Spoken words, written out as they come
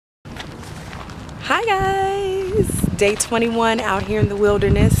Hi guys, day 21 out here in the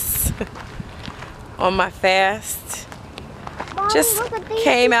wilderness on my fast. Mommy, Just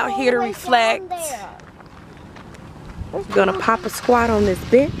came out here to reflect. Gonna pop a squat on this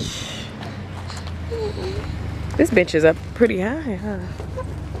bench. This bench is up pretty high, huh?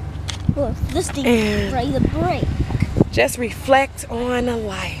 Look, this thing is ready to break. Just reflect on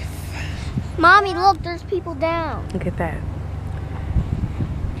life. Mommy, look, there's people down. Look at that.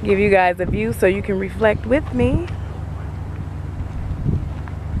 Give you guys a view so you can reflect with me.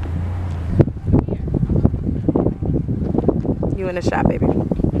 You in the shop, baby.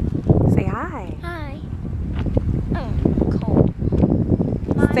 Say hi. Hi. Oh, cold.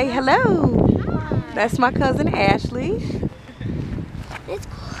 Say hello. Hi. That's my cousin Ashley. It's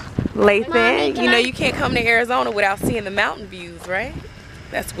cold. Lathan. Mommy, You know you can't come to Arizona without seeing the mountain views, right?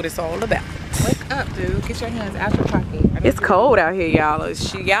 That's what it's all about. Wake up, dude. Get your hands out your pocket. It's cold out here, y'all.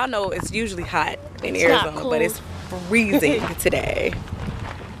 Y'all know it's usually hot in Arizona, but it's freezing today.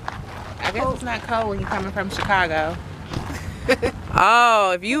 I guess it's not cold when you're coming from Chicago.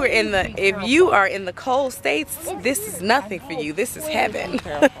 Oh, if you are in the cold states, this is nothing for you. This is heaven.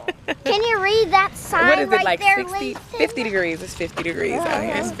 Can you read that sign What is it, right like there, 60, Lathan? 50 degrees? It's 50 degrees out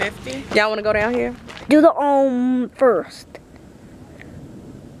here. It's 50. Y'all want to go down here? Do the first.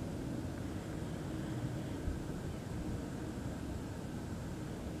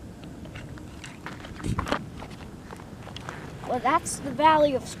 Well, that's the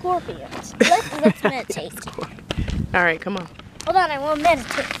Valley of Scorpions. Let's meditate. All right, come on. Hold on, I want to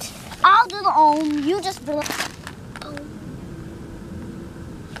meditate. I'll do the you just do the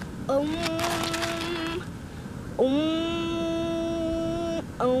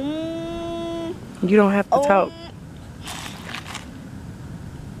You don't have to talk.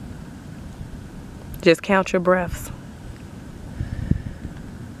 Just count your breaths.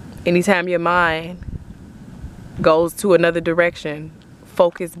 Anytime your mind goes to another direction,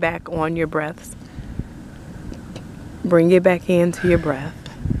 focus back on your breaths. Bring it back into your breath.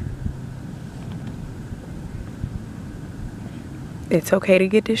 It's okay to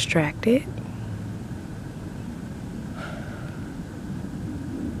get distracted.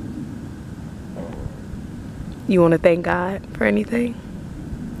 You want to thank God for anything?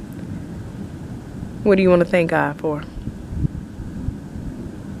 What do you want to thank God for?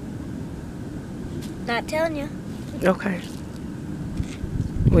 Not telling you. Okay.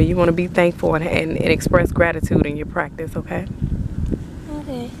 Well, you want to be thankful and express gratitude in your practice, okay?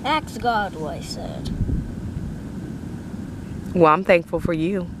 Okay. Ask God what I said. Well, I'm thankful for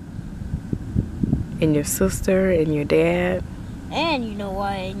you. And your sister and your dad. And you know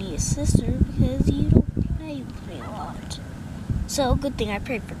why I need a sister, because you don't play with me a lot. So, good thing I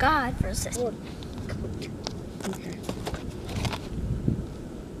prayed for God for a sister. Okay.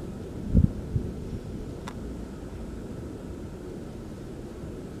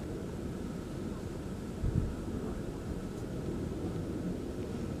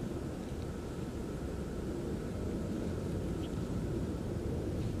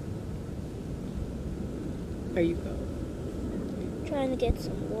 Are you cold? Trying to get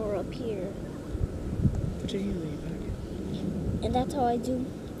some more up here. Put your hand in your pocket. And that's how I do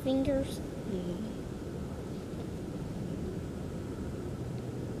fingers.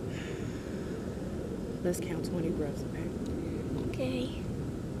 Let's count 20 breaths, okay? Okay.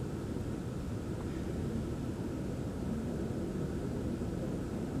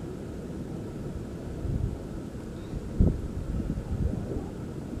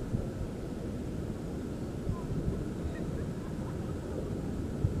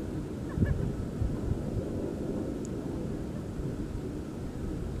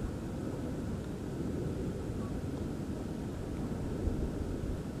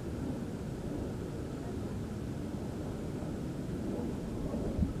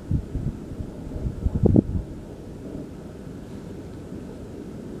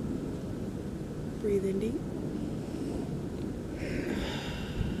 Breathe in deep.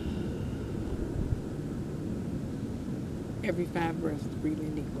 Every 5 breaths, breathe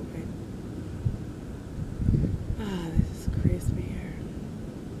in deep, okay? Ah, this is crisp air.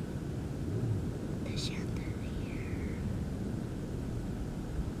 The chandelier.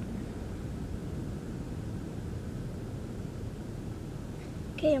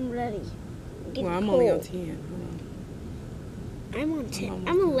 Okay, I'm ready. Well, I'm only on 10. Hold on. I'm on 10.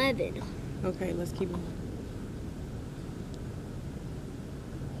 I'm 11. Okay, let's keep going.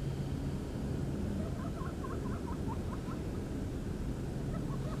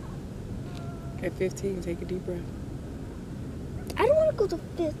 At 15, take a deep breath. I don't want to go to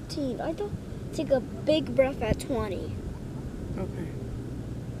 15. I don't take a big breath at 20. Okay.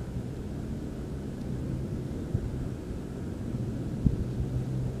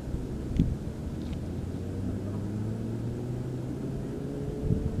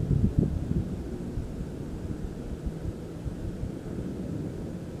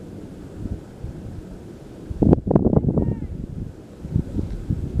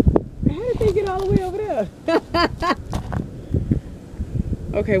 can't get all the way over there.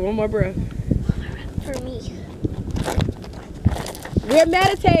 Okay, one more breath. For me. We're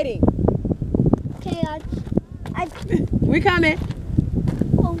meditating. Okay, We coming.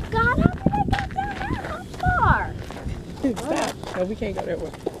 oh God, how did I get down that far? Stop. No, we can't go that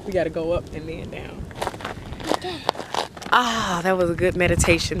way. We gotta go up and then down. Okay. Ah, that was a good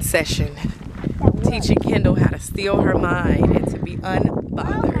meditation session. That was. Teaching Kendall how to steal her mind and to be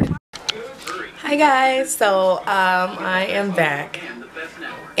unbothered. Hi guys, so I am back.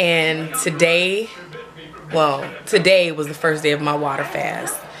 And today was the first day of my water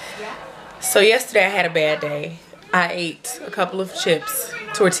fast. So yesterday I had a bad day. I ate a couple of chips,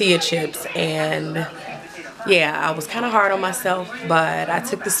 tortilla chips, and yeah, I was kind of hard on myself, but I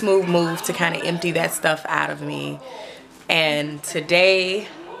took the smooth move to kind of empty that stuff out of me. And today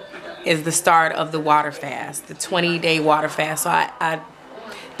is the start of the water fast, the 20-day water fast. So I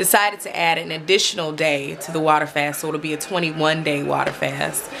decided to add an additional day to the water fast, so it'll be a 21-day water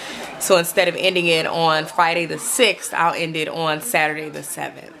fast. So instead of ending it on Friday the 6th, I'll end it on Saturday the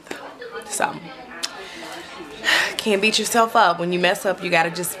 7th. So, can't beat yourself up. When you mess up, you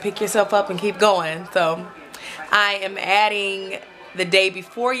gotta just pick yourself up and keep going. So, I am adding the day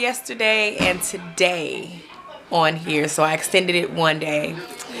before yesterday and today on here. So, I extended it one day.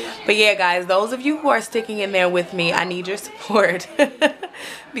 But yeah, guys, those of you who are sticking in there with me, I need your support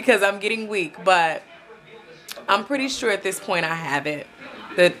because I'm getting weak. But I'm pretty sure at this point I have it.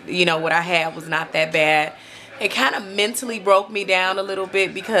 That, you know, what I had was not that bad. It kind of mentally broke me down a little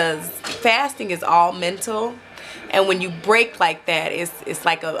bit because fasting is all mental. And when you break like that, it's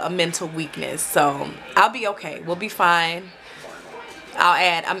like a mental weakness. So I'll be okay. We'll be fine.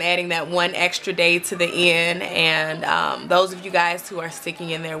 I'm adding that one extra day to the end. And those of you guys who are sticking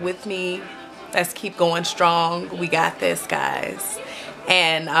in there with me, let's keep going strong. We got this, guys.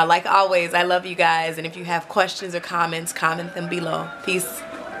 And like always, I love you guys. And if you have questions or comments, comment them below. Peace.